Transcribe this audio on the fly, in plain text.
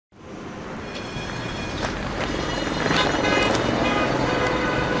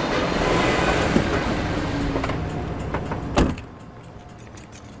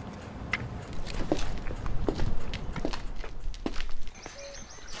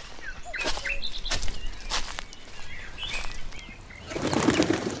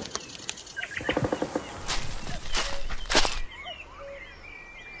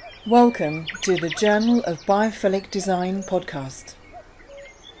Welcome to the Journal of Biophilic Design podcast.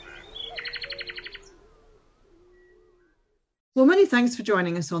 Well, many thanks for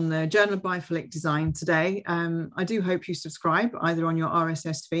joining us on the Journal of Biophilic Design today. I do hope you subscribe either on your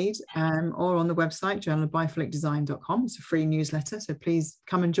RSS feed or on the website, journalofbiophilicdesign.com. It's a free newsletter, so please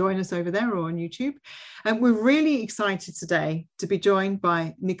come and join us over there or on YouTube. We're really excited today to be joined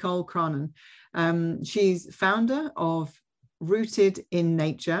by Nicole Cronin. She's founder of Rooted in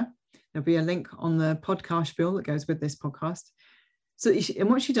Nature. There'll be a link on the podcast spiel that goes with this podcast. And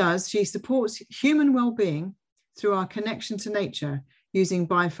what she does, she supports human well-being through our connection to nature using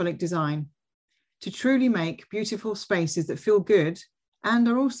biophilic design to truly make beautiful spaces that feel good and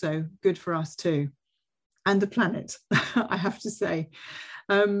are also good for us too, and the planet, I have to say.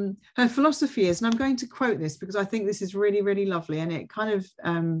 Her philosophy is, and I'm going to quote this because I think this is really, really lovely, and it kind of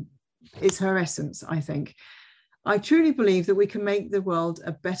is her essence, I think. I truly believe that we can make the world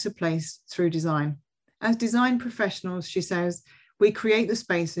a better place through design. As design professionals, she says, we create the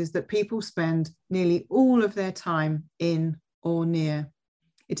spaces that people spend nearly all of their time in or near.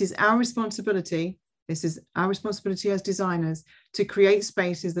 It is our responsibility, this is our responsibility as designers, to create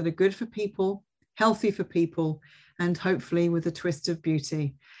spaces that are good for people, healthy for people, and hopefully with a twist of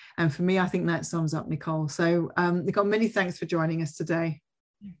beauty. And for me, I think that sums up Nicole. So Nicole, many thanks for joining us today.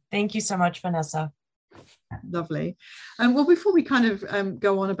 Thank you so much, Vanessa. Lovely. Well, before we kind of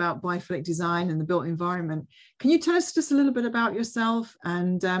go on about biophilic design and the built environment, can you tell us just a little bit about yourself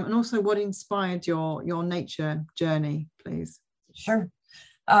and also what inspired your nature journey, please? Sure.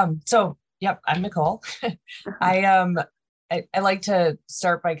 Yep, I'm Nicole. I like to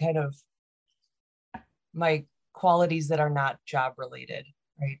start by kind of my qualities that are not job related,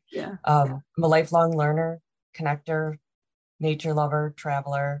 right? Yeah. I'm a lifelong learner, connector, nature lover,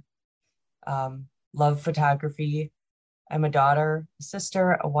 traveler. Love photography. I'm a daughter, a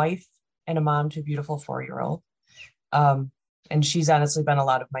sister, a wife, and a mom to a beautiful 4-year-old. And she's honestly been a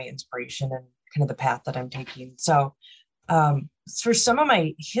lot of my inspiration and kind of the path that I'm taking. So for some of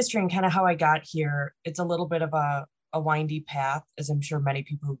my history and kind of how I got here, it's a little bit of a windy path, as I'm sure many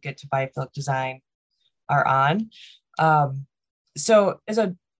people who get to biophilic design are on. So as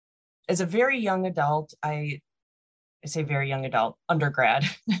a very young adult, I say very young adult, undergrad.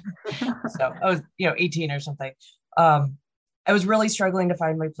 So I was, 18 or something. I was really struggling to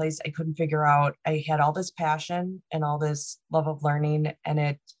find my place. I couldn't figure out, I had all this passion and all this love of learning,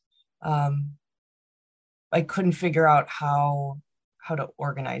 and I couldn't figure out how to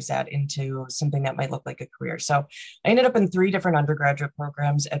organize that into something that might look like a career. So I ended up in 3 different undergraduate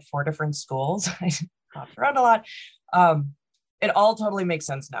programs at 4 different schools. I hopped around a lot. It all totally makes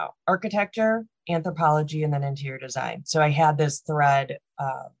sense now. Architecture, anthropology, and then interior design. So I had this thread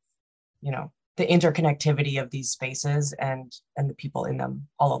of, the interconnectivity of these spaces and the people in them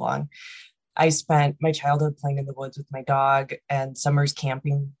all along. I spent my childhood playing in the woods with my dog and summers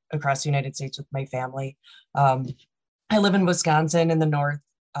camping across the United States with my family. I live in Wisconsin in the north,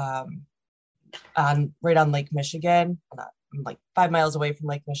 right on Lake Michigan. I'm like 5 miles away from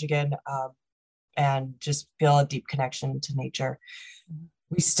Lake Michigan, and just feel a deep connection to nature.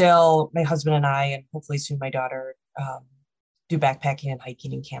 We still, my husband and I, and hopefully soon my daughter, do backpacking and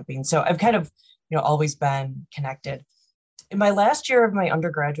hiking and camping. So I've kind of, always been connected. In my last year of my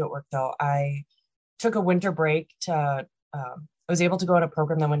undergraduate work, though, I took a winter break I was able to go on a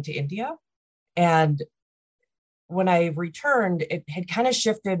program that went to India. And when I returned, it had kind of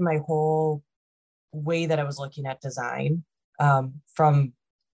shifted my whole way that I was looking at design, from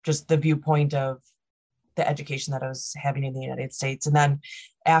just the viewpoint of the education that I was having in the United States. And then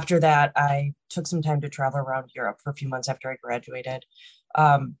after that, I took some time to travel around Europe for a few months after I graduated.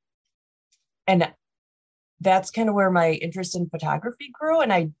 And that's kind of where my interest in photography grew.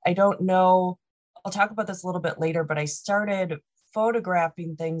 And I don't know, I'll talk about this a little bit later, but I started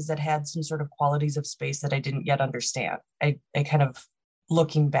photographing things that had some sort of qualities of space that I didn't yet understand. I kind of,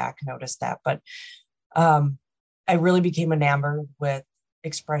 looking back, noticed that. But I really became enamored with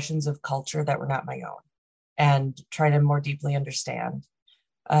expressions of culture that were not my own and trying to more deeply understand.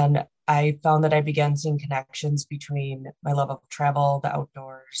 And I found that I began seeing connections between my love of travel, the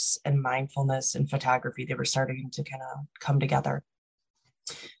outdoors, and mindfulness and photography. They were starting to kind of come together.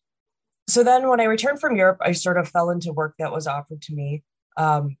 So then when I returned from Europe, I sort of fell into work that was offered to me.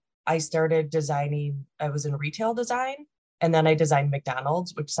 I started designing, I was in retail design, and then I designed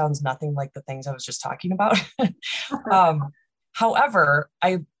McDonald's, which sounds nothing like the things I was just talking about. However,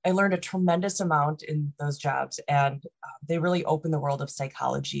 I learned a tremendous amount in those jobs, and they really opened the world of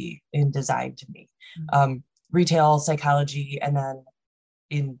psychology in design to me. Retail psychology, and then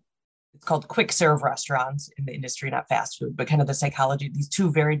in it's called quick serve restaurants in the industry, not fast food, but kind of the psychology, these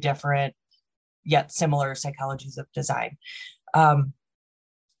two very different yet similar psychologies of design. I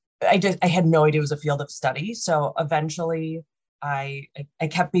had no idea it was a field of study. So eventually I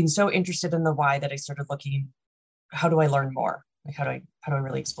kept being so interested in the why that I started looking, how do I learn more? Like, how do I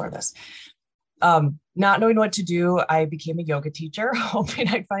really explore this? Not knowing what to do, I became a yoga teacher, hoping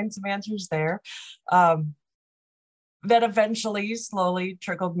I'd find some answers there. That eventually slowly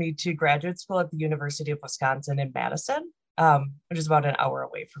trickled me to graduate school at the University of Wisconsin in Madison, which is about an hour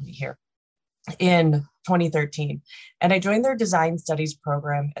away from me here, in 2013. And I joined their design studies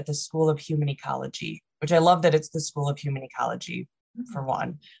program at the School of Human Ecology, which I love that it's the School of Human Ecology, for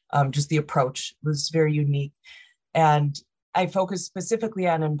one. Just the approach was very unique. And I focused specifically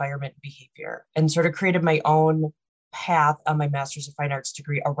on environment and behavior, and sort of created my own path on my Master's of Fine Arts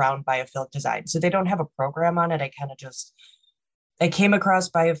degree around biophilic design. So they don't have a program on it. I came across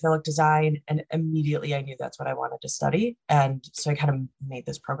biophilic design, and immediately I knew that's what I wanted to study. And so I kind of made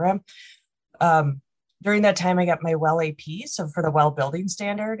this program. During that time, I got my WELL AP, so for the WELL Building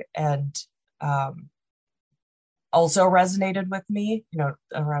Standard, and also resonated with me,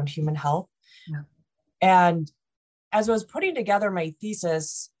 around human health. Yeah. And as I was putting together my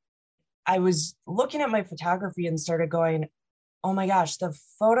thesis, I was looking at my photography and started going, oh my gosh, the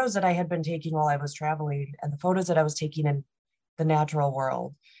photos that I had been taking while I was traveling and the photos that I was taking in the natural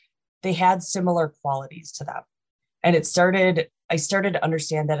world, they had similar qualities to them. And I started to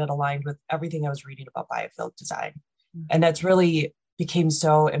understand that it aligned with everything I was reading about biophilic design. Mm-hmm. And that's really became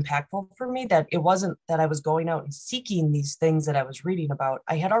so impactful for me, that it wasn't that I was going out and seeking these things that I was reading about.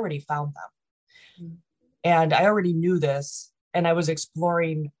 I had already found them. Mm-hmm. And I already knew this, and I was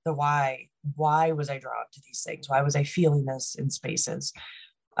exploring the why. Why was I drawn to these things? Why was I feeling this in spaces?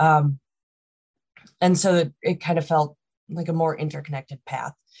 And so it kind of felt like a more interconnected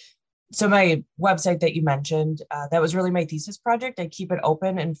path. So my website that you mentioned, that was really my thesis project. I keep it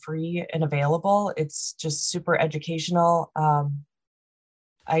open and free and available. It's just super educational.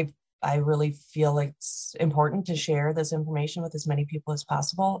 I really feel like it's important to share this information with as many people as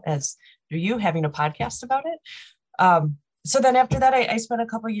possible, as do you, having a podcast about it. So then after that, I spent a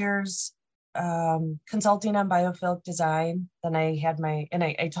couple of years consulting on biophilic design. Then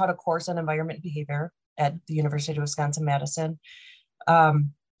I taught a course on environment and behavior at the University of Wisconsin-Madison.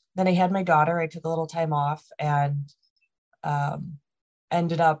 Then I had my daughter. I took a little time off, and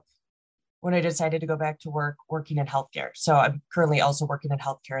ended up, when I decided to go back to work, working in healthcare. So I'm currently also working in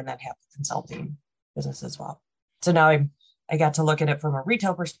healthcare, and that have a consulting business as well. So now I got to look at it from a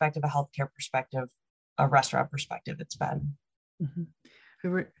retail perspective, a healthcare perspective, a restaurant perspective. It's been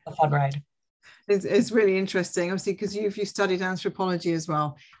a fun ride. It's really interesting, obviously, because you studied anthropology as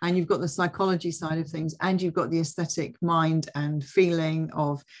well, and you've got the psychology side of things, and you've got the aesthetic mind and feeling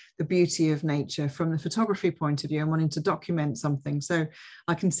of the beauty of nature from the photography point of view, and wanting to document something. So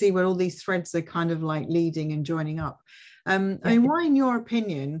I can see where all these threads are kind of like leading and joining up. I mean, why, in your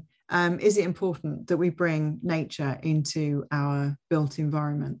opinion, is it important that we bring nature into our built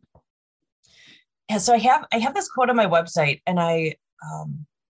environment? Yeah, so I have this quote on my website, and I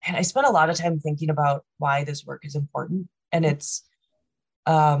spent a lot of time thinking about why this work is important. And it's,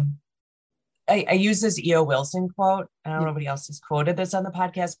 I use this E.O. Wilson quote. I don't know if nobody else has quoted this on the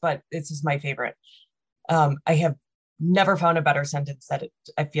podcast, but this is my favorite. I have never found a better sentence that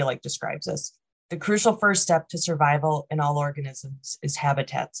I feel like describes this. The crucial first step to survival in all organisms is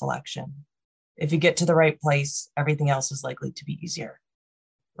habitat selection. If you get to the right place, everything else is likely to be easier.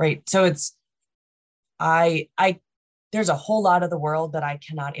 Right. So it's, there's a whole lot of the world that I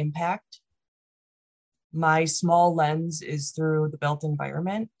cannot impact. My small lens is through the built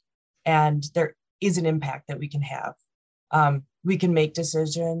environment, and there is an impact that we can have. We can make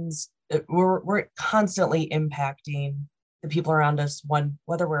decisions. We're constantly impacting the people around us,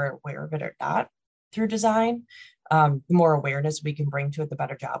 whether we're aware of it or not, through design. The more awareness we can bring to it, the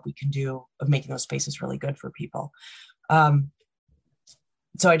better job we can do of making those spaces really good for people. So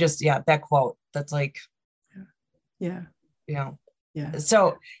that quote, that's like,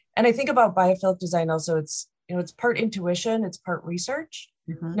 So, and I think about biophilic design also, it's part intuition, it's part research.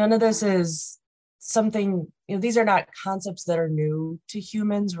 Mm-hmm. None of this is something, these are not concepts that are new to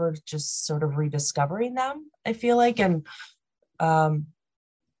humans. We're just sort of rediscovering them, I feel like. And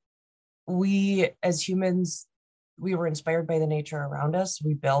we as humans, we were inspired by the nature around us.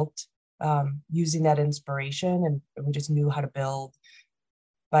 We built using that inspiration, and we just knew how to build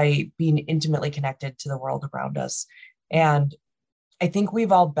by being intimately connected to the world around us. And I think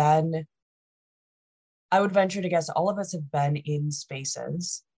we've all been, I would venture to guess, all of us have been in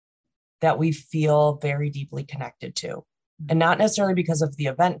spaces that we feel very deeply connected to. And not necessarily because of the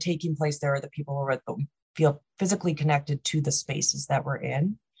event taking place there or the people we're with, but we feel physically connected to the spaces that we're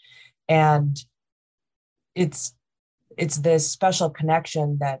in. And it's this special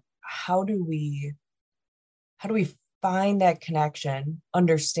connection that how do we find that connection,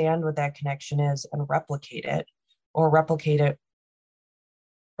 understand what that connection is, and replicate it or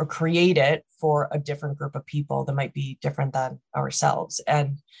create it for a different group of people that might be different than ourselves.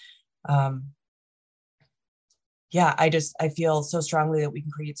 And I feel so strongly that we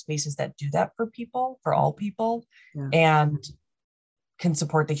can create spaces that do that for people, for all people, and can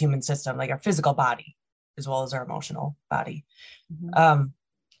support the human system, like our physical body, as well as our emotional body.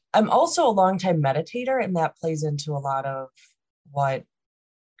 I'm also a longtime meditator, and that plays into a lot of what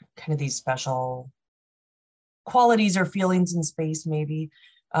kind of these special qualities or feelings in space, maybe.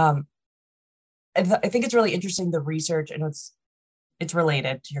 I think it's really interesting, the research, and it's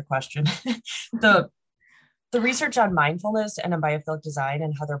related to your question. The research on mindfulness and on biophilic design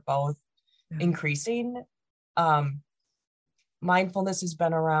and how they're both increasing. Mindfulness has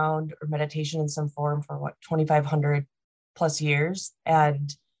been around, or meditation in some form, for 2,500 plus years.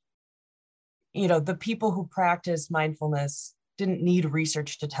 And, the people who practice mindfulness didn't need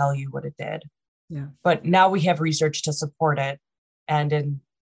research to tell you what it did. Yeah. But now we have research to support it. And in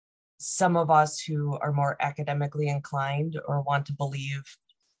some of us who are more academically inclined or want to believe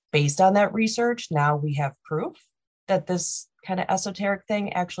based on that research, now we have proof that this kind of esoteric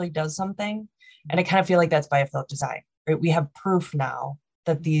thing actually does something. And I kind of feel like that's biophilic design, right? We have proof now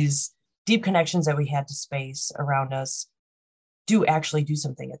that these deep connections that we had to space around us do actually do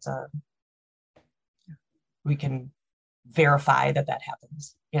something. We can verify that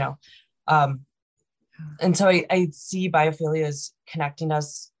happens, and so I see biophilia as connecting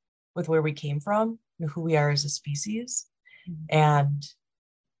us with where we came from, who we are as a species, and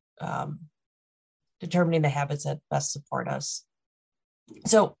determining the habits that best support us.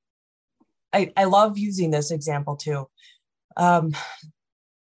 So I love using this example too. So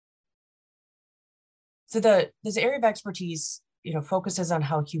this area of expertise, focuses on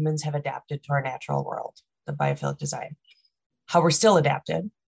how humans have adapted to our natural world, the biophilic design, how we're still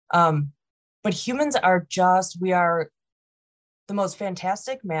adapted. But humans we are the most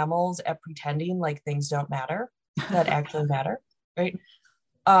fantastic mammals at pretending like things don't matter, that actually matter, right?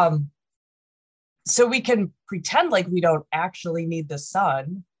 So we can pretend like we don't actually need the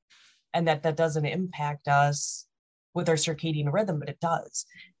sun and that doesn't impact us with our circadian rhythm, but it does.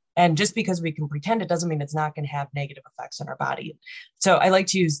 And just because we can pretend, it doesn't mean it's not going to have negative effects on our body. So I like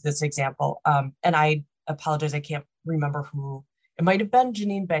to use this example. And I apologize, I can't remember who, it might have been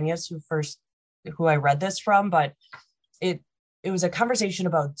Janine Benyus who I read this from, but it was a conversation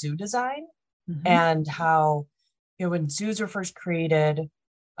about zoo design and how, when zoos were first created,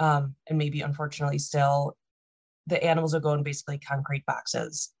 and maybe unfortunately still, the animals would go in basically concrete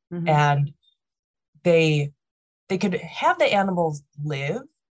boxes, and they could have the animals live.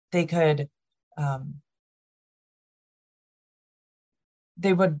 They could,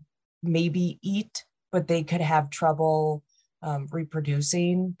 they would maybe eat, but they could have trouble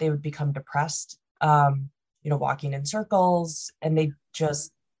reproducing. They would become depressed, walking in circles, and they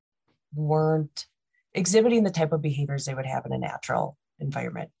just weren't exhibiting the type of behaviors they would have in a natural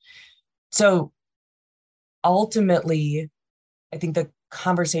environment. So ultimately, I think the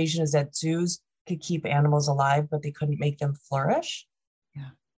conversation is that zoos could keep animals alive, but they couldn't make them flourish. Yeah.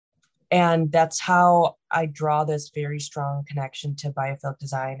 And that's how I draw this very strong connection to biophilic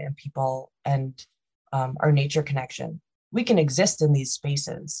design and people and our nature connection. We can exist in these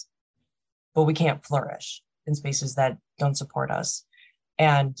spaces, but we can't flourish in spaces that don't support us.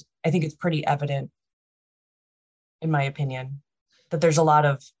 And I think it's pretty evident, in my opinion, that there's a lot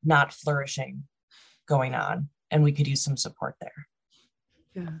of not flourishing going on, and we could use some support there.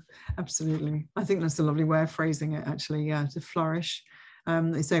 Yeah, absolutely. I think that's a lovely way of phrasing it, actually. Yeah, to flourish.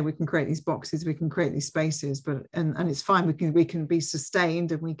 They say we can create these boxes, we can create these spaces, but and it's fine. We can be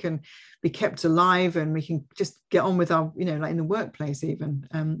sustained, and we can be kept alive, and we can just get on with our, like in the workplace even.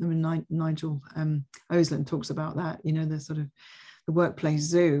 I mean, Nigel Osland talks about that. The sort of the workplace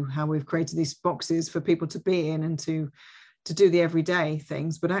zoo, how we've created these boxes for people to be in and to do the everyday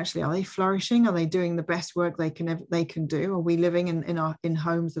things, but actually, are they flourishing? Are they doing the best work they can do? Are we living in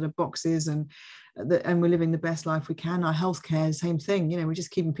homes that are boxes and we're living the best life we can? Our healthcare, same thing. We're just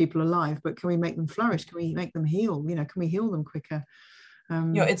keeping people alive, but can we make them flourish? Can we make them heal? Can we heal them quicker?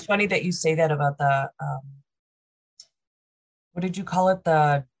 It's funny that you say that about the what did you call it?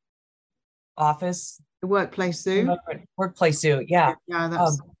 The office, the workplace zoo. Workplace zoo, yeah. Yeah,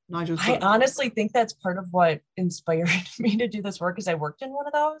 that's Nigel's I got. honestly think that's part of what inspired me to do this work, because I worked in one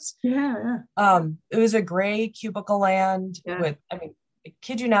of those. Yeah, It was a gray cubicle land yeah, with, I mean, I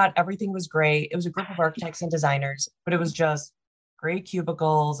kid you not, everything was gray. It was a group of architects and designers, but it was just gray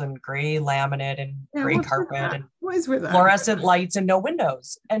cubicles and gray laminate and yeah. gray What's with carpet that? and What is with that? fluorescent lights and no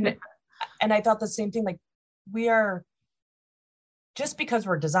windows. And I thought the same thing, like, we are, just because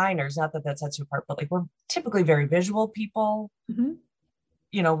we're designers, not that that sets you apart, but like, we're typically very visual people. Mhm.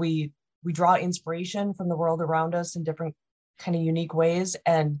 You know, we draw inspiration from the world around us in different kind of unique ways.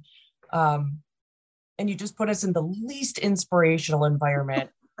 And you just put us in the least inspirational environment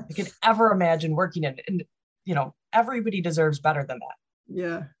you could ever imagine working in. And, you know, everybody deserves better than that.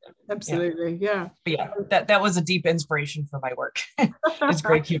 Yeah, absolutely. Yeah. But yeah, that was a deep inspiration for my work. It's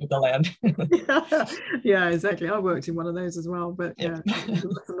Gray Cubicle Land. Yeah, yeah, exactly. I worked in one of those as well, but yeah,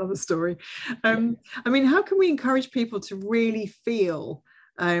 that's another story. I mean, how can we encourage people to really feel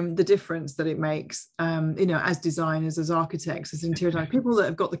the difference that it makes, you know, as designers, as architects, as interior designers, people that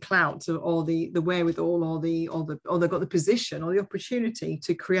have got the clout or the wherewithal or they've got the position or the opportunity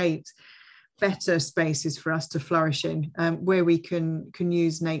to create better spaces for us to flourish in, where we can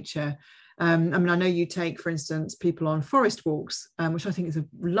use nature. I mean, I know you take, for instance, people on forest walks, which I think is a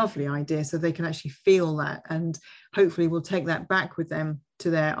lovely idea, so they can actually feel that, and hopefully we'll take that back with them to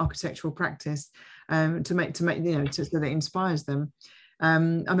their architectural practice, to make you know, so that it inspires them. I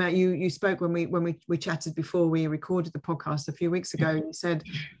mean, you spoke when we chatted before we recorded the podcast a few weeks ago. You said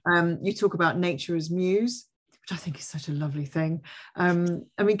you talk about nature as muse, which I think is such a lovely thing. I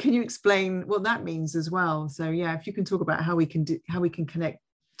mean, can you explain what that means as well? So yeah, if you can talk about how we can connect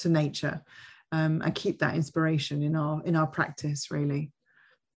to nature, and keep that inspiration in our practice, really.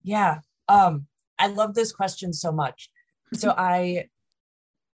 Yeah. I love this question so much. So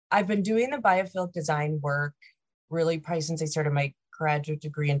I've been doing the biophilic design work really probably since I started my graduate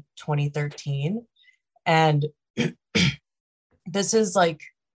degree in 2013. And this is like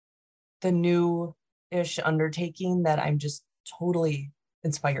the new-ish undertaking that I'm just totally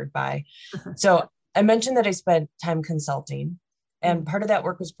inspired by. So I mentioned that I spent time consulting, and part of that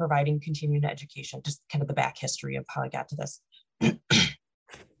work was providing continuing education, just kind of the back history of how I got to this.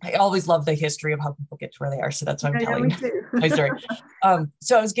 I always love the history of how people get to where they are. So that's why I'm telling my story.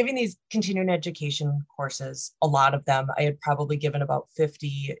 So I was giving these continuing education courses, a lot of them. I had probably given about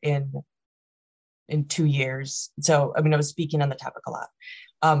 50 in 2 years. So, I mean, I was speaking on the topic a lot.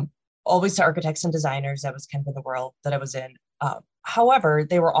 Always to architects and designers. That was kind of the world that I was in. However,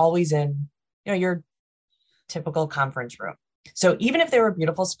 they were always in, you know, your typical conference room. So even if they were a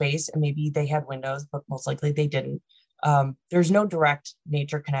beautiful space and maybe they had windows, but most likely they didn't, there's no direct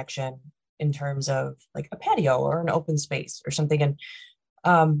nature connection in terms of like a patio or an open space or something.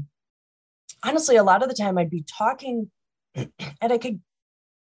 And honestly, a lot of the time I'd be talking and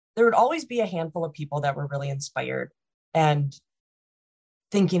there would always be a handful of people that were really inspired and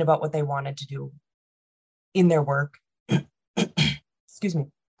thinking about what they wanted to do in their work. Excuse me.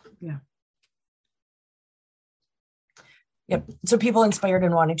 Yeah. Yep. So people inspired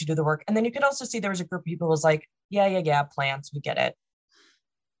and wanting to do the work. And then you could also see there was a group of people who was like, yeah, plants, we get it.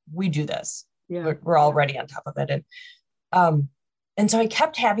 We do this. Yeah. We're already on top of it. And so I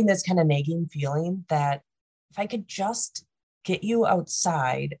kept having this kind of nagging feeling that if I could just get you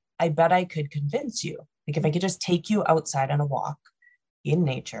outside, I bet I could convince you. Like if I could just take you outside on a walk in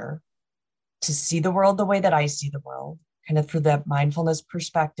nature to see the world the way that I see the world, kind of through that mindfulness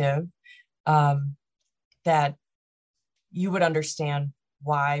perspective, that you would understand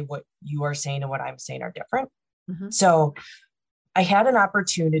why what you are saying and what I'm saying are different. Mm-hmm. So I had an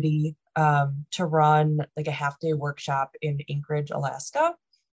opportunity to run like a half-day workshop in Anchorage, Alaska,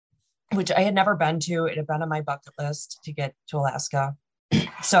 which I had never been to. It had been on my bucket list to get to Alaska.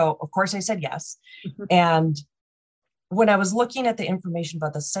 So of course I said yes. Mm-hmm. And when I was looking at the information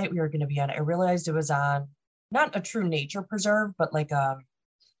about the site we were going to be on, I realized it was on not a true nature preserve, but like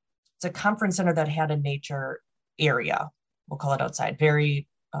it's a conference center that had a nature area. We'll call it outside, very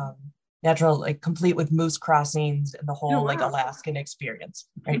natural, like complete with moose crossings and the whole like Alaskan experience,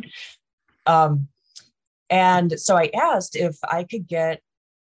 right? And so I asked if I could get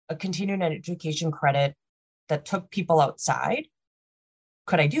a continuing education credit that took people outside.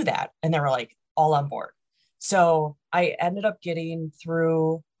 Could I do that? And they were like, all on board. So I ended up getting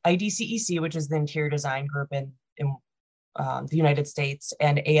through IDCEC, which is the interior design group in the United States,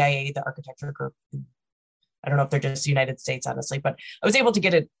 and AIA, the architecture group. I don't know if they're just the United States, honestly, but I was able to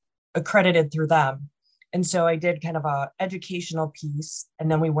get it accredited through them. And so I did kind of a educational piece,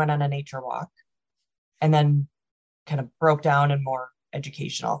 and then we went on a nature walk, and then kind of broke down and more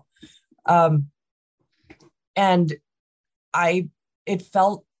educational. And it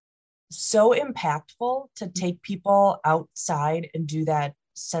felt so impactful to take people outside and do that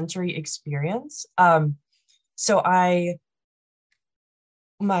sensory experience. So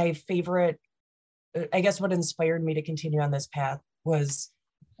my favorite, I guess what inspired me to continue on this path was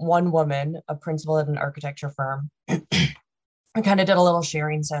one woman, a principal at an architecture firm. I kind of did a little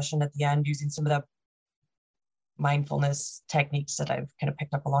sharing session at the end using some of the mindfulness techniques that I've kind of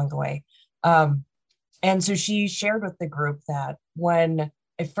picked up along the way. And so she shared with the group that when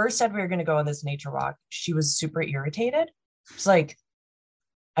I first said we were going to go on this nature walk, she was super irritated. It's like,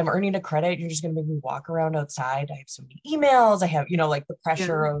 I'm earning a credit. You're just going to make me walk around outside. I have so many emails. I have, like the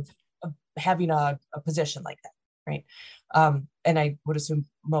pressure of having a position like that. Right. And I would assume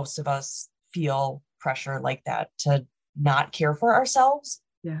most of us feel pressure like that to not care for ourselves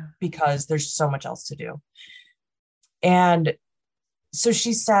because there's so much else to do. And so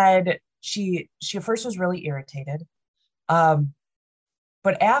she said she at first was really irritated.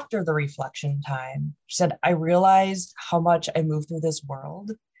 But after the reflection time, she said, I realized how much I moved through this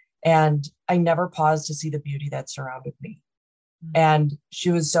world and I never paused to see the beauty that surrounded me. Mm-hmm. And she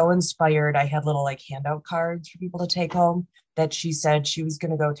was so inspired. I had little handout cards for people to take home that she said she was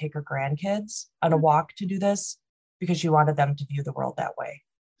going to go take her grandkids on a walk to do this because she wanted them to view the world that way.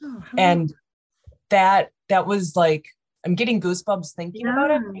 Oh, and that was I'm getting goosebumps thinking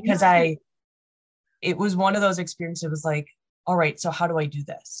about it because it was one of those experiences. It was like, all right, so how do I do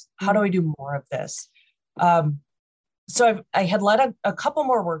this? How do I do more of this? So I had led a couple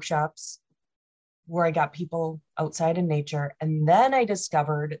more workshops where I got people outside in nature. And then I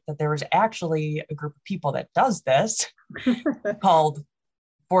discovered that there was actually a group of people that does this called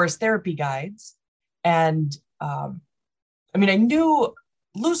Forest Therapy Guides. And I knew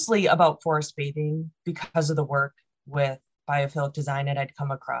loosely about forest bathing because of the work with biophilic design, and I'd come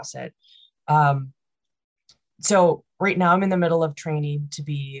across it. So right now I'm in the middle of training to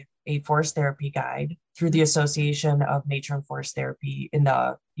be a forest therapy guide through the Association of Nature and Forest Therapy in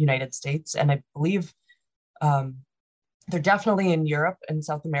the United States. And I believe they're definitely in Europe and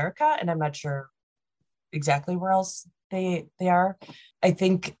South America, and I'm not sure exactly where else they are. I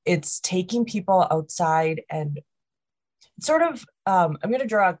think it's taking people outside and sort of, I'm going to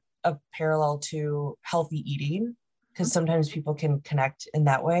draw a parallel to healthy eating because sometimes people can connect in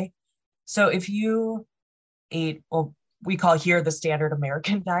that way. So if you ate, well, we call here the standard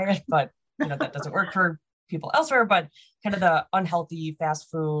American diet, but that doesn't work for people elsewhere, but kind of the unhealthy fast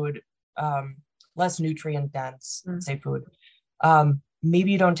food, less nutrient dense, say food.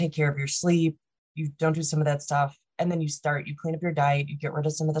 Maybe you don't take care of your sleep, you don't do some of that stuff. And then you clean up your diet, you get rid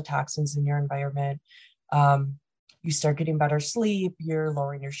of some of the toxins in your environment. You start getting better sleep, you're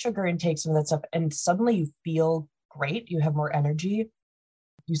lowering your sugar intake, some of that stuff. And suddenly you feel great. You have more energy,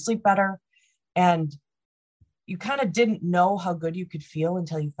 you sleep better. And you kind of didn't know how good you could feel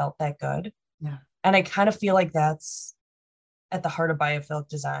until you felt that good. Yeah. And I kind of feel like that's at the heart of biophilic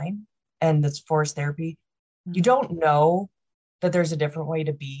design and this forest therapy. Mm-hmm. You don't know that there's a different way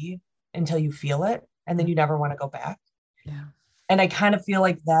to be until you feel it. And then you never want to go back. Yeah. And I kind of feel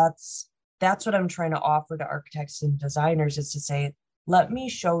like that's what I'm trying to offer to architects and designers, is to say, let me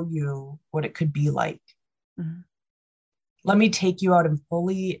show you what it could be like. Mm-hmm. Let me take you out and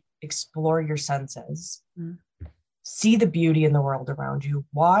fully explore your senses. Mm-hmm. See the beauty in the world around you.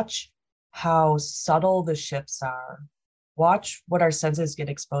 Watch how subtle the shifts are. Watch what our senses get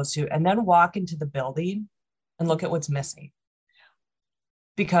exposed to, and then walk into the building and look at what's missing.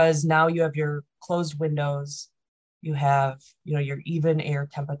 Because now you have your closed windows, you have, your even air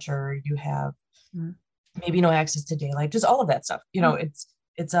temperature, you have maybe no access to daylight, just all of that stuff.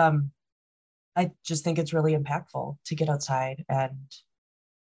 It's I just think it's really impactful to get outside. And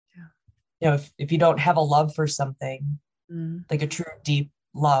if you don't have a love for something, like a true deep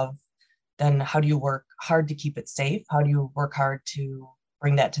love, then how do you work hard to keep it safe? How do you work hard to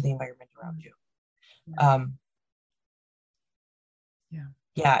bring that to the environment around you?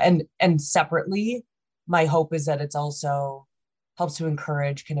 And separately, my hope is that it's also helps to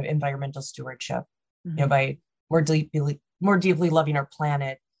encourage kind of environmental stewardship. By more deeply loving our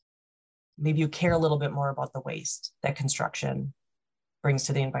planet, maybe you care a little bit more about the waste that construction brings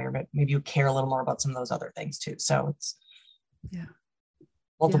to the environment. Maybe you care a little more about some of those other things too. So it's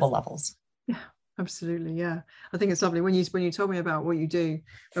multiple levels. Yeah, absolutely. Yeah, I think it's lovely when you told me about what you do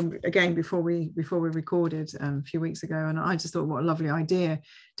again before we recorded a few weeks ago, and I just thought, what a lovely idea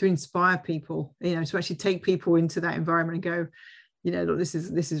to inspire people, to actually take people into that environment and go, look, this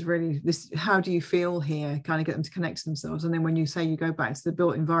is really this. How do you feel here? Kind of get them to connect to themselves. And then when you say you go back to the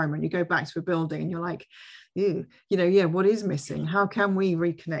built environment, you go back to a building, and you're like, what is missing? How can we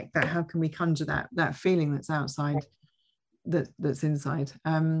reconnect that? How can we conjure that feeling that's outside, that's inside?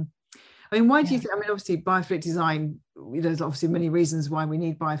 I mean, why do you think, I mean, obviously biophilic design, there's obviously many reasons why we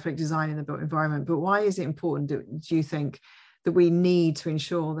need biophilic design in the built environment, but why is it important, do you think, that we need to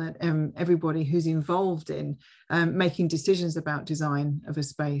ensure that everybody who's involved in making decisions about design of a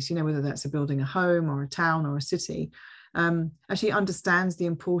space, you know, whether that's a building, a home or a town or a city, actually understands the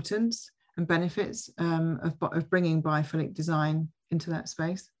importance and benefits of bringing biophilic design into that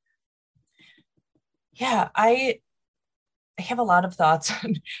space? Yeah, I have a lot of thoughts.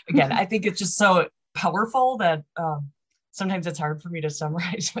 Again, I think it's just so powerful that sometimes it's hard for me to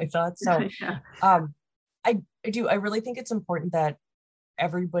summarize my thoughts. So Yeah. I really think it's important that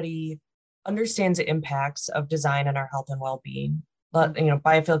everybody understands the impacts of design on our health and well-being. But, you know,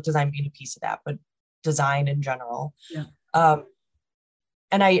 biophilic design being a piece of that, but design in general. Yeah.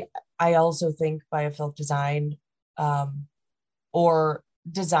 And I also think biophilic design or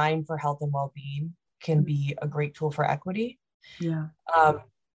design for health and well-being can be a great tool for equity. Yeah.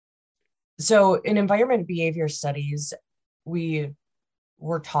 So in environment behavior studies, we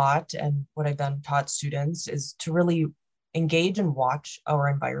were taught, and what I've then taught students is to really engage and watch our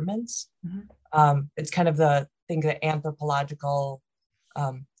environments. It's kind of the thing that anthropological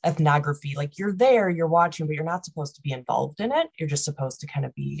ethnography, like you're there, you're watching, but you're not supposed to be involved in it. You're just supposed to kind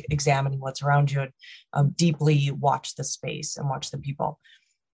of be examining what's around you and deeply watch the space and watch the people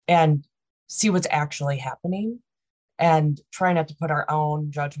and see what's actually happening and try not to put our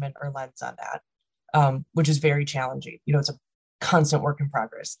own judgment or lens on that, which is very challenging. You know, it's a constant work in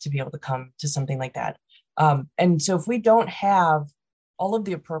progress to be able to come to something like that. And so if we don't have all of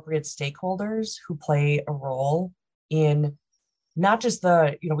the appropriate stakeholders who play a role in not just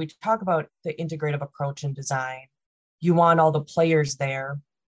the, you know, we talk about the integrative approach in design, you want all the players there.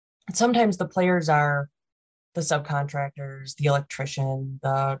 And sometimes the players are the subcontractors, the electrician,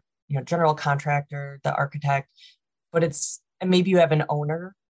 the, you know, general contractor, the architect, but and maybe you have an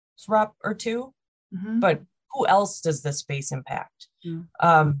owner's rep or two, but who else does this space impact?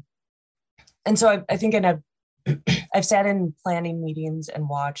 And so I think I've sat in planning meetings and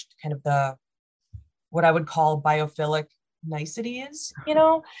watched kind of what I would call biophilic niceties, you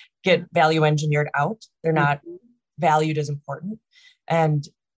know, get value engineered out. They're not valued as important. And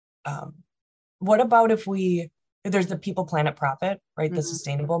what about if there's the people, planet, profit, right? The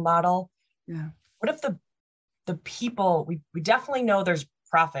sustainable model. Yeah. What if the people, we definitely know there's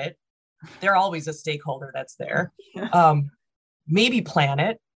profit. They're always a stakeholder that's there. Maybe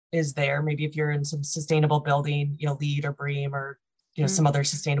planet is there. Maybe if you're in some sustainable building, you know, LEED or BREEAM or, you know, some other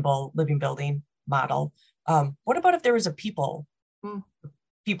sustainable living building model. What about if there was a people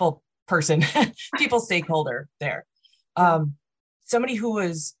person, people stakeholder there? Somebody who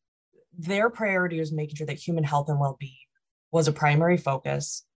was, their priority was making sure that human health and well-being was a primary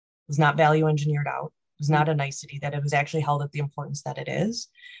focus, was not value engineered out, was not a nicety, that it was actually held at the importance that it is,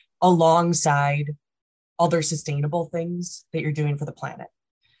 alongside other sustainable things that you're doing for the planet.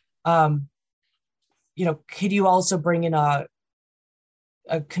 You know, could you also bring in a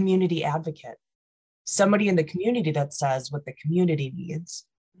community advocate, somebody in the community that says what the community needs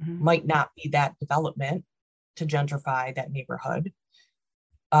might not be that development to gentrify that neighborhood.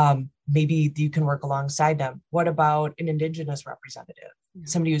 Maybe you can work alongside them. What about an Indigenous representative,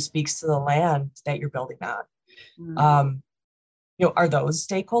 somebody who speaks to the land that you're building on? You know, are those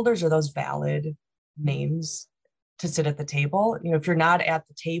stakeholders, are those valid names to sit at the table? You know, if you're not at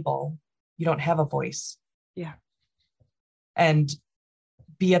the table, you don't have a voice. Yeah. And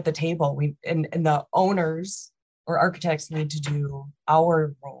be at the table. And the owners or architects need to do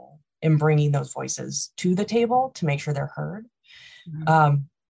our role in bringing those voices to the table to make sure they're heard.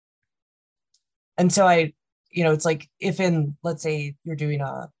 And so you know, it's like if let's say you're doing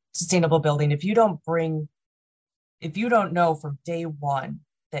a sustainable building, if you don't know from day one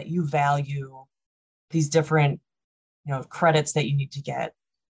that you value these different, you know, credits that you need to get,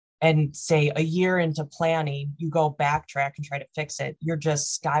 and say a year into planning, you go backtrack and try to fix it, you're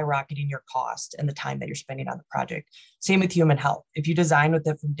just skyrocketing your cost and the time that you're spending on the project. Same with human health. If you design with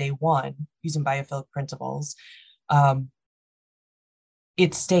it from day one using biophilic principles,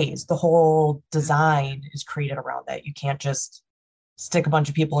 it stays. The whole design is created around that. You can't just stick a bunch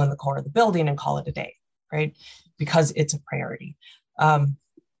of people in the core of the building and call it a day, right? Because it's a priority.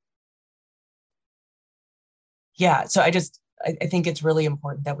 Yeah, so I think it's really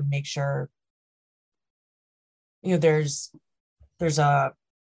important that we make sure, you know, there's a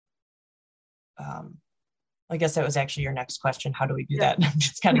I guess that was actually your next question. How do we do that? I'm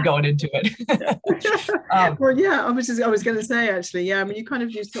just kind of going into it. Well, yeah, I was going to say, actually, yeah, I mean, you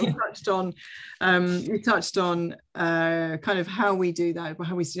sort of touched on, kind of how we do that,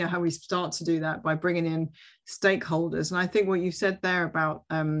 how we start to do that by bringing in stakeholders. And I think what you said there about,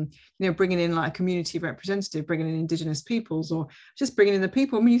 bringing in like a community representative, bringing in Indigenous peoples, or just bringing in the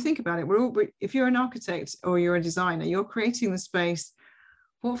people. I mean, you think about it, if you're an architect or you're a designer, you're creating the space.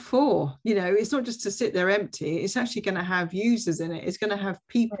 What for? It's not just to sit there empty. It's actually going to have users in it. It's going to have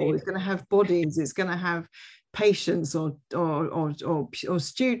people. Right. It's going to have bodies. It's going to have patients or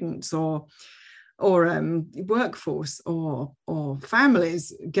students or workforce or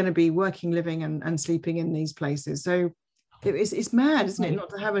families going to be working, living, and sleeping in these places. So it's mad, isn't it,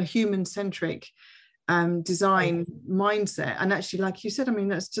 not to have a human-centric design mindset. And actually, like you said, I mean,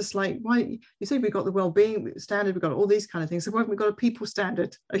 that's just like, why you say we've got the well-being standard, we've got all these kind of things, so why haven't we got a people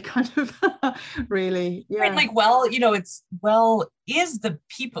standard? I kind of really, yeah, right, like, is the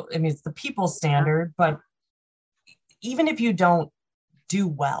people, I mean, it's the people standard, but even if you don't do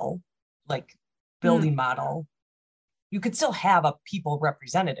well, like building model, you could still have a people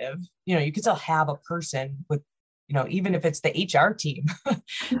representative. You could still have a person with, even if it's the HR team,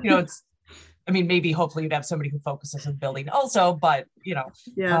 it's, I mean, maybe hopefully you'd have somebody who focuses on building also, but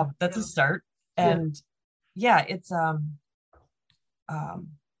that's a start. And it's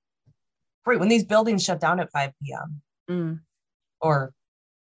great when these buildings shut down at 5 p.m. Or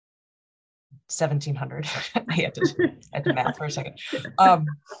 1700. I had to math for a second.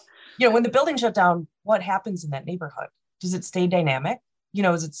 When the building shut down, what happens in that neighborhood? Does it stay dynamic?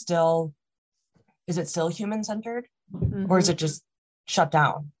 Is it still human-centered, or is it just shut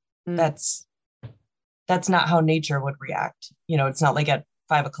down? That's not how nature would react. It's not like at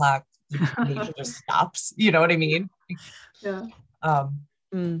 5 o'clock, nature just stops. You know what I mean? Yeah.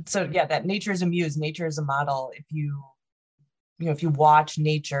 So that nature is a muse, nature is a model. If you watch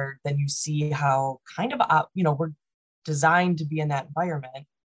nature, then you see how kind of, we're designed to be in that environment.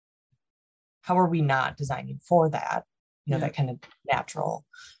 How are we not designing for that? That kind of natural.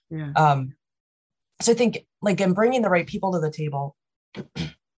 Yeah. So I think, like, in bringing the right people to the table,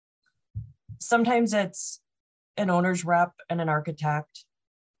 sometimes it's an owner's rep and an architect.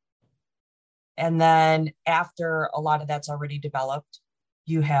 And then after a lot of that's already developed,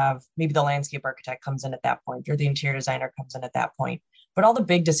 you have maybe the landscape architect comes in at that point, or the interior designer comes in at that point. But all the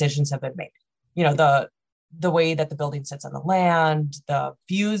big decisions have been made. The way that the building sits on the land, the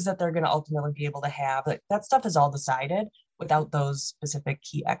views that they're going to ultimately be able to have, like, that stuff is all decided without those specific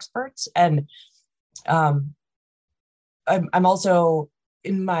key experts. And I'm also,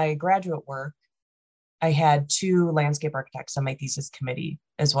 in my graduate work, I had 2 landscape architects on my thesis committee,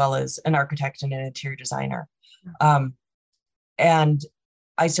 as well as an architect and an interior designer. And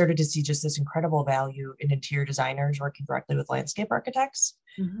I started to see just this incredible value in interior designers working directly with landscape architects.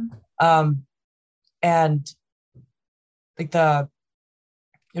 And like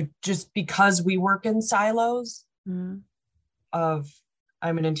just because we work in silos of,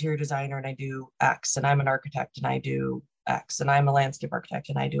 I'm an interior designer and I do X, and I'm an architect and I do X, and I'm a landscape architect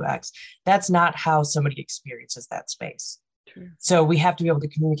and I do X. That's not how somebody experiences that space. True. So we have to be able to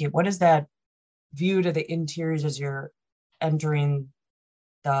communicate, what is that view to the interiors as you're entering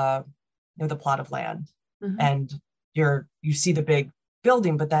the plot of land, and you see the big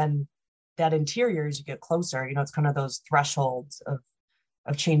building, but then that interior, as you get closer, it's kind of those thresholds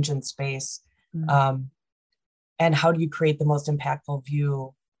of change in space. And how do you create the most impactful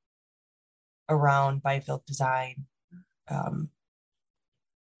view around biophilic design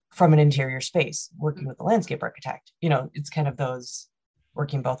from an interior space, working with the landscape architect? It's kind of those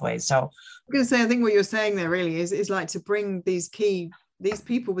working both ways. So I'm going to say, I think what you're saying there really is like to bring these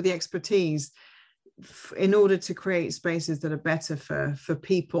people with the expertise in order to create spaces that are better for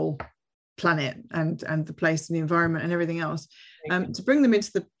people, planet, and the place and the environment and everything else. To bring them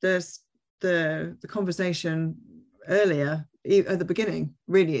into the conversation earlier at the beginning,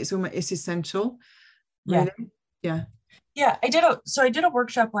 really, it's essential. Really. Yeah. I did a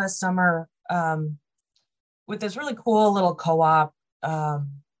workshop last summer with this really cool little co-op, a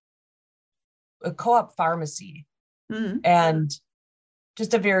co-op pharmacy, and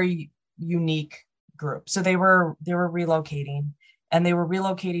just a very unique group. So they were relocating, and they were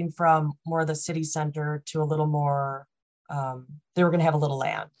relocating from more of the city center to a little more, they were going to have a little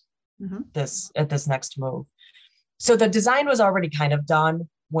land at this next move. So the design was already kind of done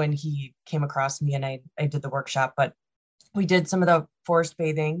when he came across me and I did the workshop, but we did some of the forest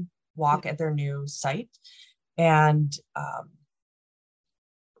bathing walk at their new site. And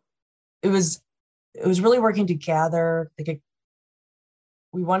it was really working together.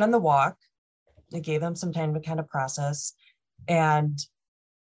 We went on the walk, I gave them some time to kind of process. And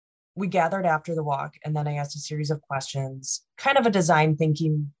we gathered after the walk, and then I asked a series of questions, kind of a design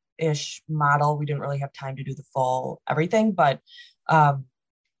thinking-ish model. We didn't really have time to do the full everything, but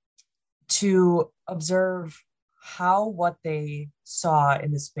to observe how what they saw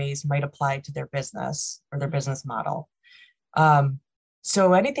in the space might apply to their business or their business model.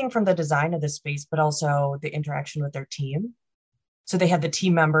 So anything from the design of the space, but also the interaction with their team. So they had the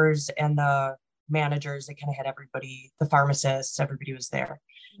team members and the managers. They kind of had everybody, the pharmacists, everybody was there.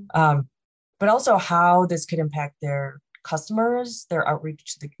 But also how this could impact their customers, their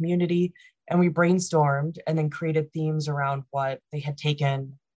outreach to the community. And we brainstormed and then created themes around what they had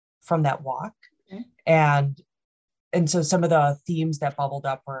taken from that walk. Okay. And so some of the themes that bubbled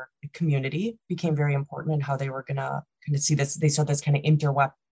up were community became very important, and how they were gonna kind of see this. They saw this kind of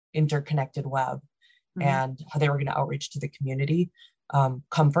interconnected web, and how they were going to outreach to the community.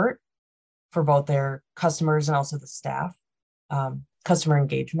 Comfort for both their customers and also the staff. Customer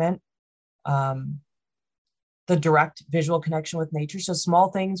engagement. The direct visual connection with nature. So small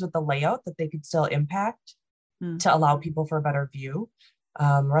things with the layout that they could still impact to allow people for a better view.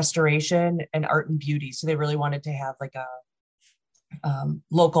 Restoration and art and beauty. So they really wanted to have like a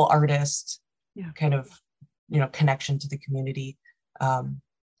local artist kind of, connection to the community,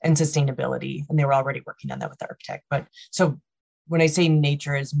 and sustainability. And they were already working on that with the architect. But so when I say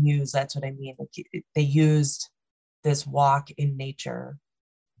nature as muse, that's what I mean. Like they used this walk in nature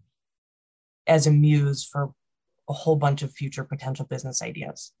as a muse for a whole bunch of future potential business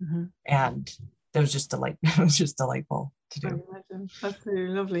ideas. And that was just it was just delightful to do. That's really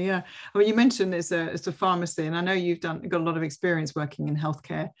lovely. Yeah. I mean, you mentioned it's a pharmacy, and I know you've got a lot of experience working in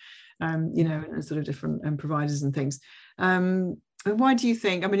healthcare, and sort of different providers and things. Why do you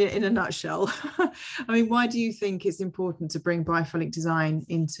think, I mean, in a nutshell, I mean, why do you think it's important to bring biophilic design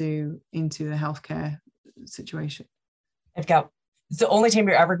into the healthcare situation? It's the only time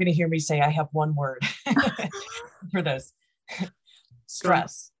you're ever going to hear me say I have one word for this.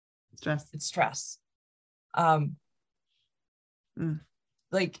 Stress. It's stress.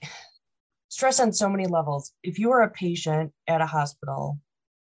 Like stress on so many levels. If you are a patient at a hospital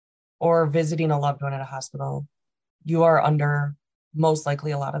or visiting a loved one at a hospital, you are under most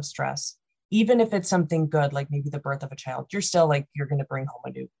likely a lot of stress. Even if it's something good, like maybe the birth of a child, you're still like, you're going to bring home a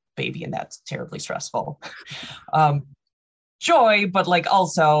new baby, and that's terribly stressful. Joy, but like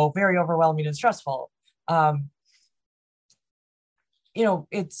also very overwhelming and stressful.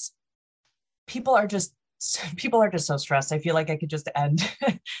 It's people are just so stressed. I feel like I could just end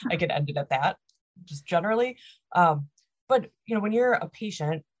I could end it at that, just generally. But when you're a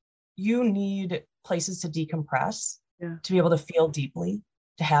patient, you need places to decompress, to be able to feel deeply,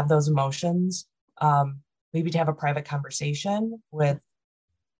 to have those emotions, maybe to have a private conversation with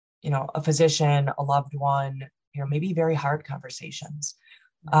a physician, a loved one, maybe very hard conversations.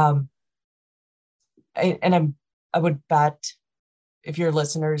 I would bet if your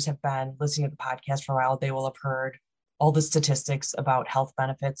listeners have been listening to the podcast for a while, they will have heard all the statistics about health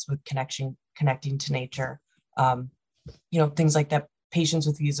benefits with connecting to nature. Things like that, patients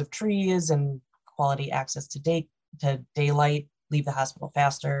with views of trees and quality access to daylight leave the hospital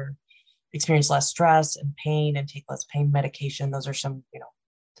faster, experience less stress and pain, and take less pain medication. Those are some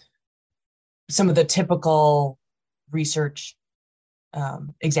of the typical research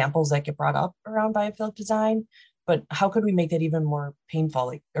examples that get brought up around biophilic design. But how could we make that even more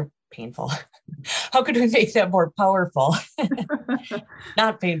painful? How could we make that more powerful?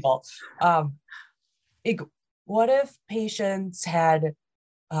 Not painful. What if patients had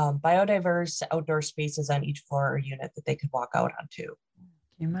biodiverse outdoor spaces on each floor or unit that they could walk out onto?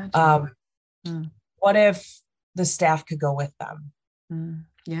 Can you imagine? What if the staff could go with them?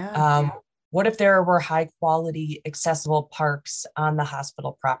 What if there were high quality accessible parks on the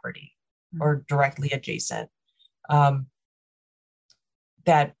hospital property or directly adjacent?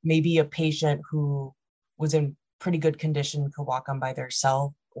 That maybe a patient who was in pretty good condition could walk on by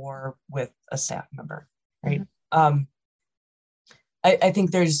themselves or with a staff member, right? I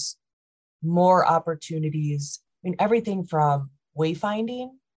think there's more opportunities. I mean, everything from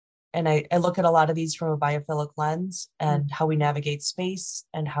wayfinding, and I look at a lot of these from a biophilic lens, and how we navigate space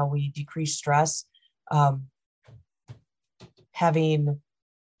and how we decrease stress. Having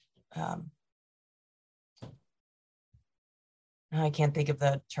I can't think of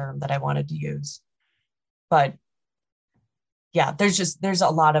the term that I wanted to use, but yeah, there's a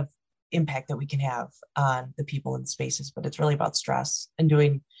lot of impact that we can have on the people in spaces, but it's really about stress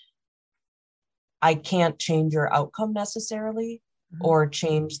and I can't change your outcome necessarily, or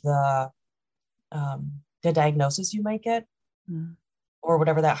change the diagnosis you might get, or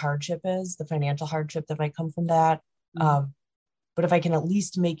whatever that hardship is, the financial hardship that might come from that. But if I can at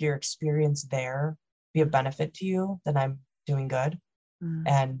least make your experience there be a benefit to you, then I'm doing good.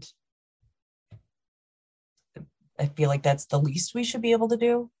 And I feel like that's the least we should be able to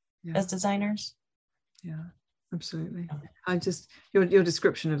do as designers. Yeah, absolutely. I just, your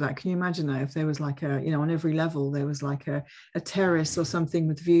description of that, can you imagine that if there was like a, you know, on every level, there was like a terrace or something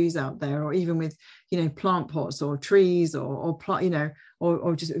with views out there, or even with, you know, plant pots or trees or you know,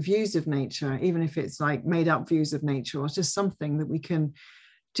 or just views of nature, even if it's like made up views of nature, or just something that we can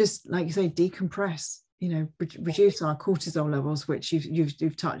just, like you say, decompress, you know, reduce our cortisol levels, which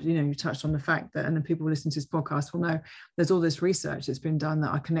you've touched, you know, you touched on the fact that, and the people listening to this podcast will know there's all this research that's been done that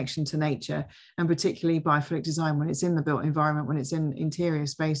our connection to nature, and particularly biophilic design, when it's in the built environment, when it's in interior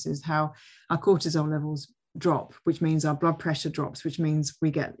spaces, how our cortisol levels drop, which means our blood pressure drops, which means we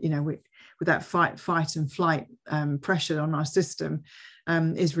get, you know, with that fight and flight pressure on our system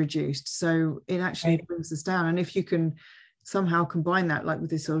is reduced. So it actually brings us down. And if you can somehow combine that, like with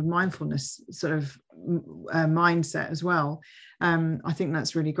this sort of mindfulness sort of mindset as well, I think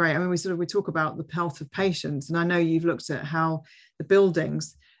that's really great. I mean, we talk about the health of patients, and I know you've looked at how the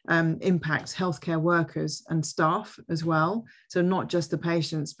buildings impact healthcare workers and staff as well. So not just the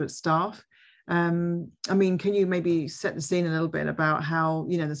patients, but staff. I mean, can you maybe set the scene a little bit about how,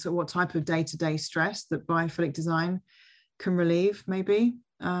 you know, what type of day-to-day stress that biophilic design can relieve, maybe,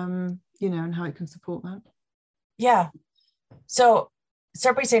 you know, and how it can support that? Yeah. So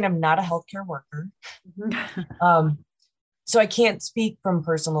start by saying I'm not a healthcare worker. So I can't speak from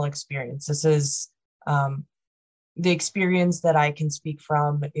personal experience. This is the experience that I can speak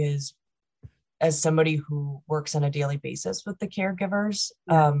from is as somebody who works on a daily basis with the caregivers,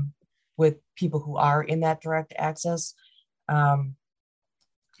 with people who are in that direct access,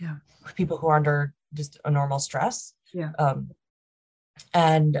 people who are under just a normal stress.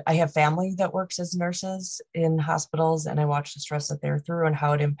 And I have family that works as nurses in hospitals, and I watch the stress that they're through and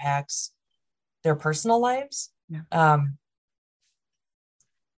how it impacts their personal lives. And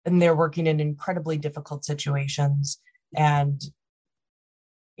they're working in incredibly difficult situations. And,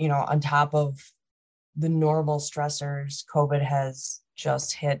 you know, on top of the normal stressors, COVID has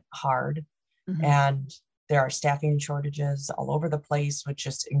just hit hard. And there are staffing shortages all over the place, which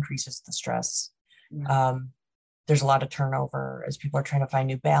just increases the stress. There's a lot of turnover as people are trying to find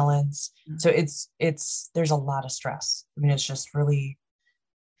new balance. So there's a lot of stress. I mean, it's just really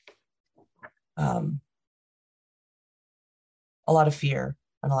a lot of fear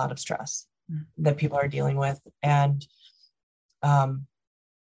and a lot of stress that people are dealing with. And,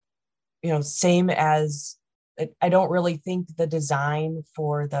 you know, same as, I don't really think the design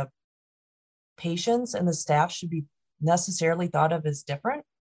for the patients and the staff should be necessarily thought of as different.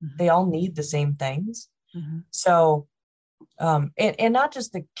 They all need the same things. So, and not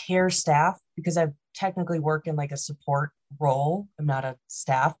just the care staff, because I've technically worked in like a support role. I'm not a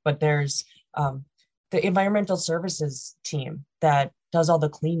staff, but there's the environmental services team that does all the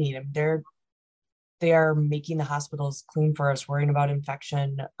cleaning. And they are making the hospitals clean for us, worrying about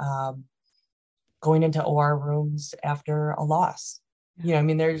infection, going into OR rooms after a loss. You know, I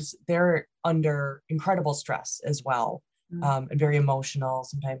mean, they're under incredible stress as well, and very emotional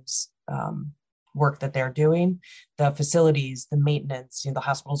sometimes. Work that they're doing, the facilities, the maintenance, you know, the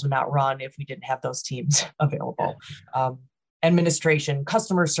hospitals would not run if we didn't have those teams available. Administration,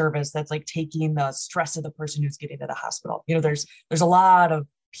 customer service, that's like taking the stress of the person who's getting to the hospital. You know, there's a lot of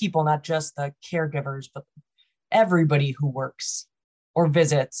people, not just the caregivers, but everybody who works or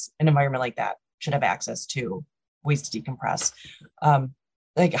visits an environment like that should have access to ways to decompress.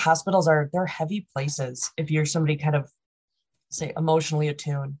 Like hospitals they're heavy places. If you're somebody kind of, say, emotionally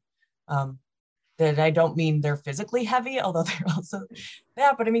attuned, that I don't mean they're physically heavy, although they're also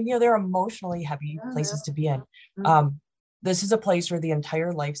that, but I mean, you know, they're emotionally heavy places to be in. This is a place where the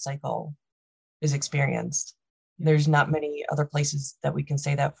entire life cycle is experienced. There's not many other places that we can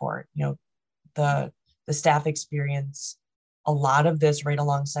say that for. You know, the staff experience a lot of this right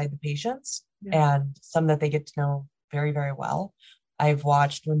alongside the patients, and some that they get to know very, very well. I've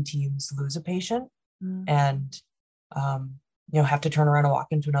watched when teams lose a patient and, you know, have to turn around and walk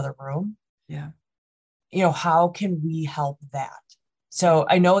into another room. You know, how can we help that? So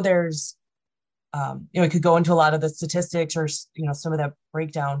I know there's, you know, it could go into a lot of the statistics or, you know, some of that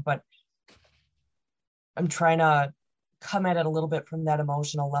breakdown, but I'm trying to come at it a little bit from that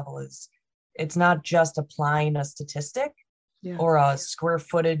emotional level. It's not just applying a statistic or a square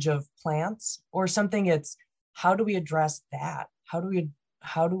footage of plants or something. It's how do we address that? How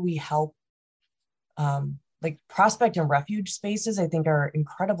do we help? Like prospect and refuge spaces, I think, are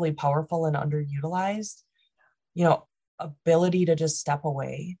incredibly powerful and underutilized. You know, ability to just step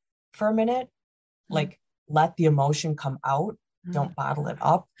away for a minute, like let the emotion come out, don't bottle it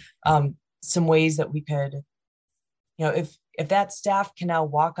up. Some ways that we could, if that staff can now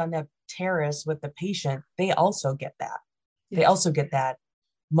walk on that terrace with the patient, they also get that. Yes. They also get that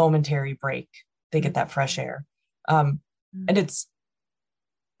momentary break. They get that fresh air. And it's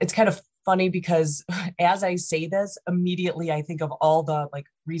kind of funny because as I say this, immediately I think of all the like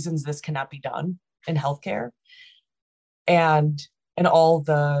reasons this cannot be done in healthcare, and all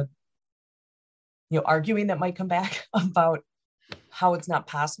the arguing that might come back about how it's not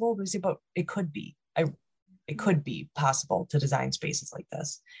possible. But it could be. It could be possible to design spaces like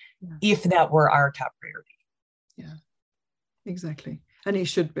this if that were our top priority. Yeah, exactly. And it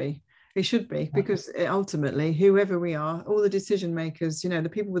should be. It should be, because ultimately, whoever we are, all the decision makers, the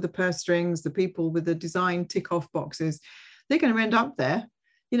people with the purse strings, the people with the design tick off boxes, they're going to end up there.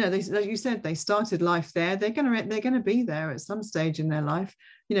 Like you said, they started life there. They're going to be there at some stage in their life,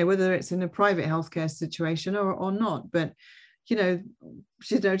 whether it's in a private healthcare situation or not. But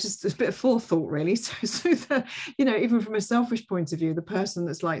just a bit of forethought, really. So that, even from a selfish point of view, the person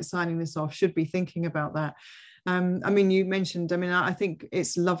that's like signing this off should be thinking about that. You mentioned, I think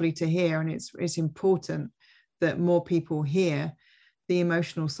it's lovely to hear, and it's important that more people hear the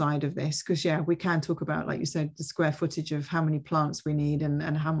emotional side of this, because we can talk about, like you said, the square footage of how many plants we need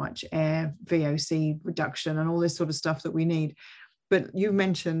and how much air, VOC reduction and all this sort of stuff that we need. But you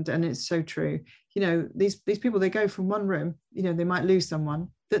mentioned, and it's so true, these people, they go from one room, they might lose someone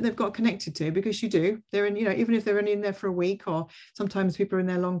that they've got connected to, because they're in, even if they're only in there for a week, or sometimes people are in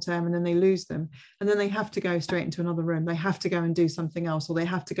there long term and then they lose them. And then they have to go straight into another room. They have to go and do something else, or they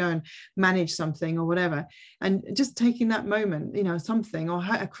have to go and manage something or whatever. And just taking that moment, something, or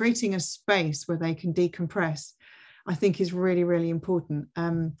creating a space where they can decompress, I think is really, really important.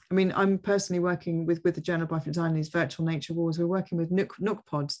 I'm personally working with the Journal of Biofilm Design, these virtual nature walls. We're working with Nook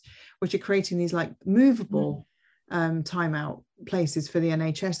pods, which are creating these like movable timeout places for the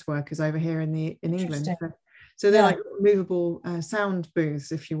NHS workers over here in England. So they're like movable sound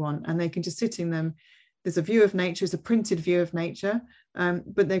booths, if you want, and they can just sit in them. There's a view of nature, it's a printed view of nature,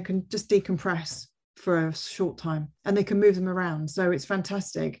 but they can just decompress for a short time, and they can move them around. So it's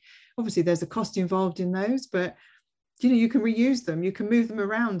fantastic. Obviously, there's a cost involved in those, but you can reuse them, you can move them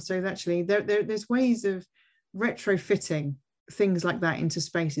around. So actually there's ways of retrofitting things like that into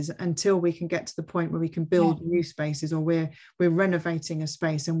spaces until we can get to the point where we can build new spaces, or we're renovating a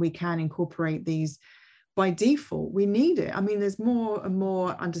space and we can incorporate these by default. We need it. There's more and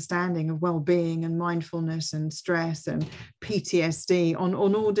more understanding of well-being and mindfulness and stress and PTSD on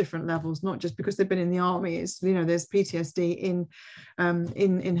all different levels, not just because they've been in the army. It's, there's PTSD in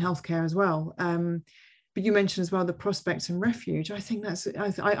healthcare as well. But you mentioned as well the prospect and refuge. I think that's,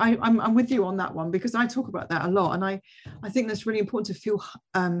 I'm with you on that one, because I talk about that a lot. And I think that's really important, to feel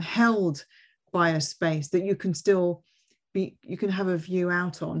held by a space that you can still be, you can have a view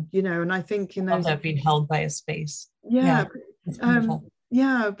out on, and I think in those, being held by a space. But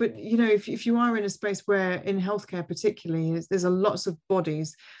if you are in a space where, in healthcare particularly, there's a lots of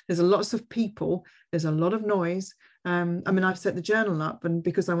bodies, there's a lots of people, there's a lot of noise. I've set the journal up, and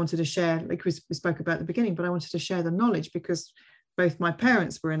because I wanted to share, like we spoke about at the beginning, but I wanted to share the knowledge, because both my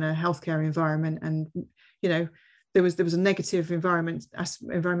parents were in a healthcare environment, and there was a negative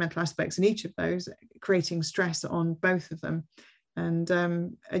environmental aspects in each of those, creating stress on both of them. And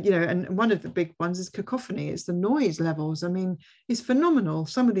and one of the big ones is cacophony. It's the noise levels. It's phenomenal.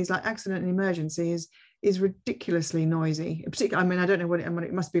 Some of these, like accident and emergency, is ridiculously noisy. Particularly, I don't know what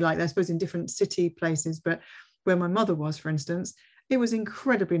it must be like, I suppose, in different city places, but where my mother was, for instance, it was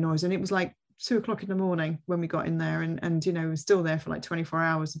incredibly noisy, and it was like 2 o'clock in the morning when we got in there, and we were still there for like 24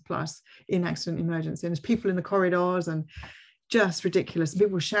 hours plus in accident emergency, and there's people in the corridors, and just ridiculous.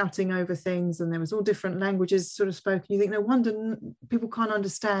 People were shouting over things, and there was all different languages sort of spoken. You think, no wonder people can't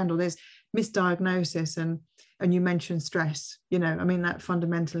understand, or there's misdiagnosis. And you mentioned stress, that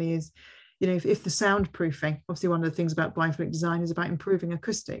fundamentally is, if the soundproofing, obviously one of the things about biophilic design is about improving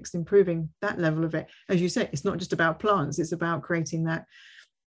acoustics, improving that level of it. As you say, it's not just about plants, it's about creating that,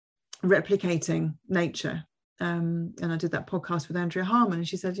 replicating nature. And I did that podcast with Andrea Harmon, and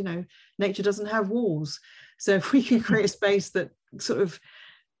she said, nature doesn't have walls. So if we can create a space that sort of,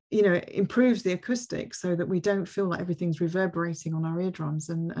 improves the acoustics, so that we don't feel like everything's reverberating on our eardrums,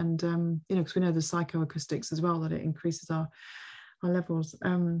 and because we know the psychoacoustics as well, that it increases our levels.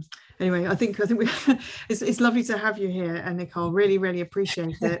 Anyway, I think we it's lovely to have you here, and Nicole, really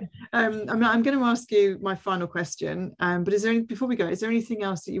appreciate it. I'm going to ask you my final question, but before we go, is there anything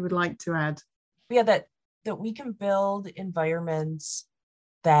else that you would like to add? That we can build environments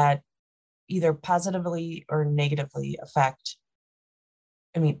that either positively or negatively affect,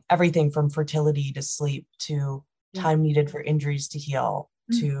 everything from fertility to sleep to time needed for injuries to heal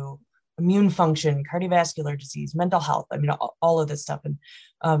to immune function, cardiovascular disease, mental health. All of this stuff. And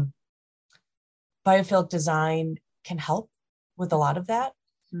biophilic design can help with a lot of that.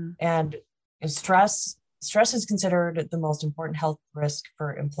 And stress is considered the most important health risk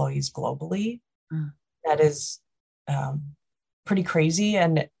for employees globally. That is pretty crazy.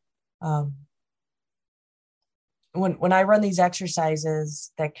 And when I run these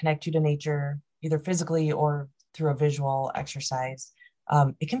exercises that connect you to nature, either physically or through a visual exercise,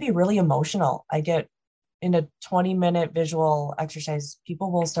 it can be really emotional. I get in a 20-minute visual exercise,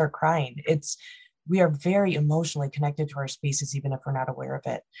 people will start crying. We are very emotionally connected to our spaces, even if we're not aware of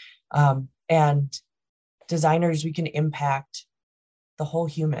it. And designers, we can impact the whole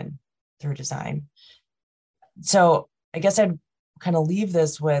human through design. So I guess I'd kind of leave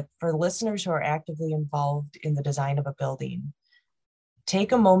this with, for listeners who are actively involved in the design of a building,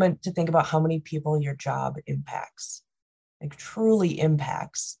 take a moment to think about how many people your job impacts, like truly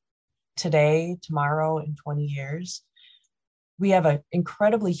impacts today, tomorrow, in 20 years. We have an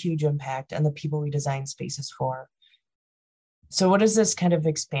incredibly huge impact on the people we design spaces for. So what does this kind of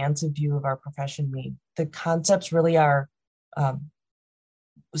expansive view of our profession mean? The concepts really are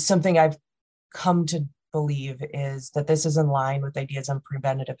something I've come to believe is that this is in line with ideas on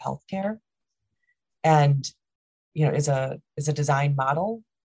preventative healthcare. And, is a design model,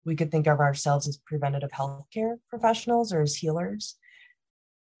 we could think of ourselves as preventative healthcare professionals or as healers,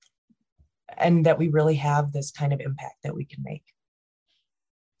 and that we really have this kind of impact that we can make.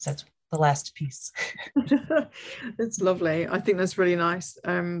 So that's the last piece. That's lovely. I think that's really nice.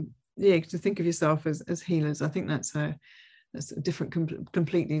 To think of yourself as healers. I think that's a different,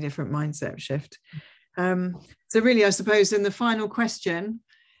 completely different mindset shift. So really, I suppose, in the final question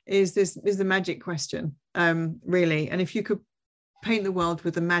is the magic question, really. And if you could paint the world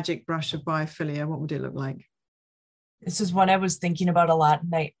with a magic brush of biophilia, what would it look like? This is one I was thinking about a lot,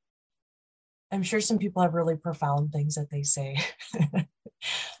 and I'm sure some people have really profound things that they say.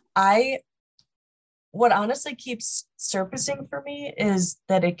 What honestly keeps surfacing for me is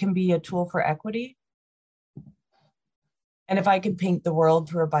that it can be a tool for equity. And if I could paint the world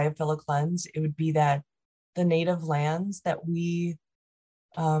through a biophilic lens, it would be that the native lands that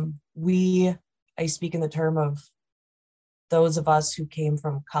I speak in the term of those of us who came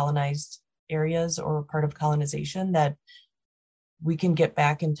from colonized areas or part of colonization, that we can get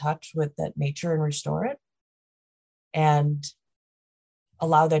back in touch with that nature and restore it and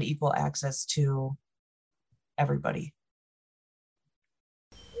allow that equal access to everybody.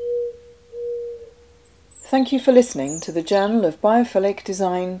 Thank you for listening to the Journal of Biophilic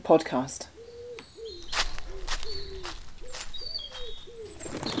Design podcast.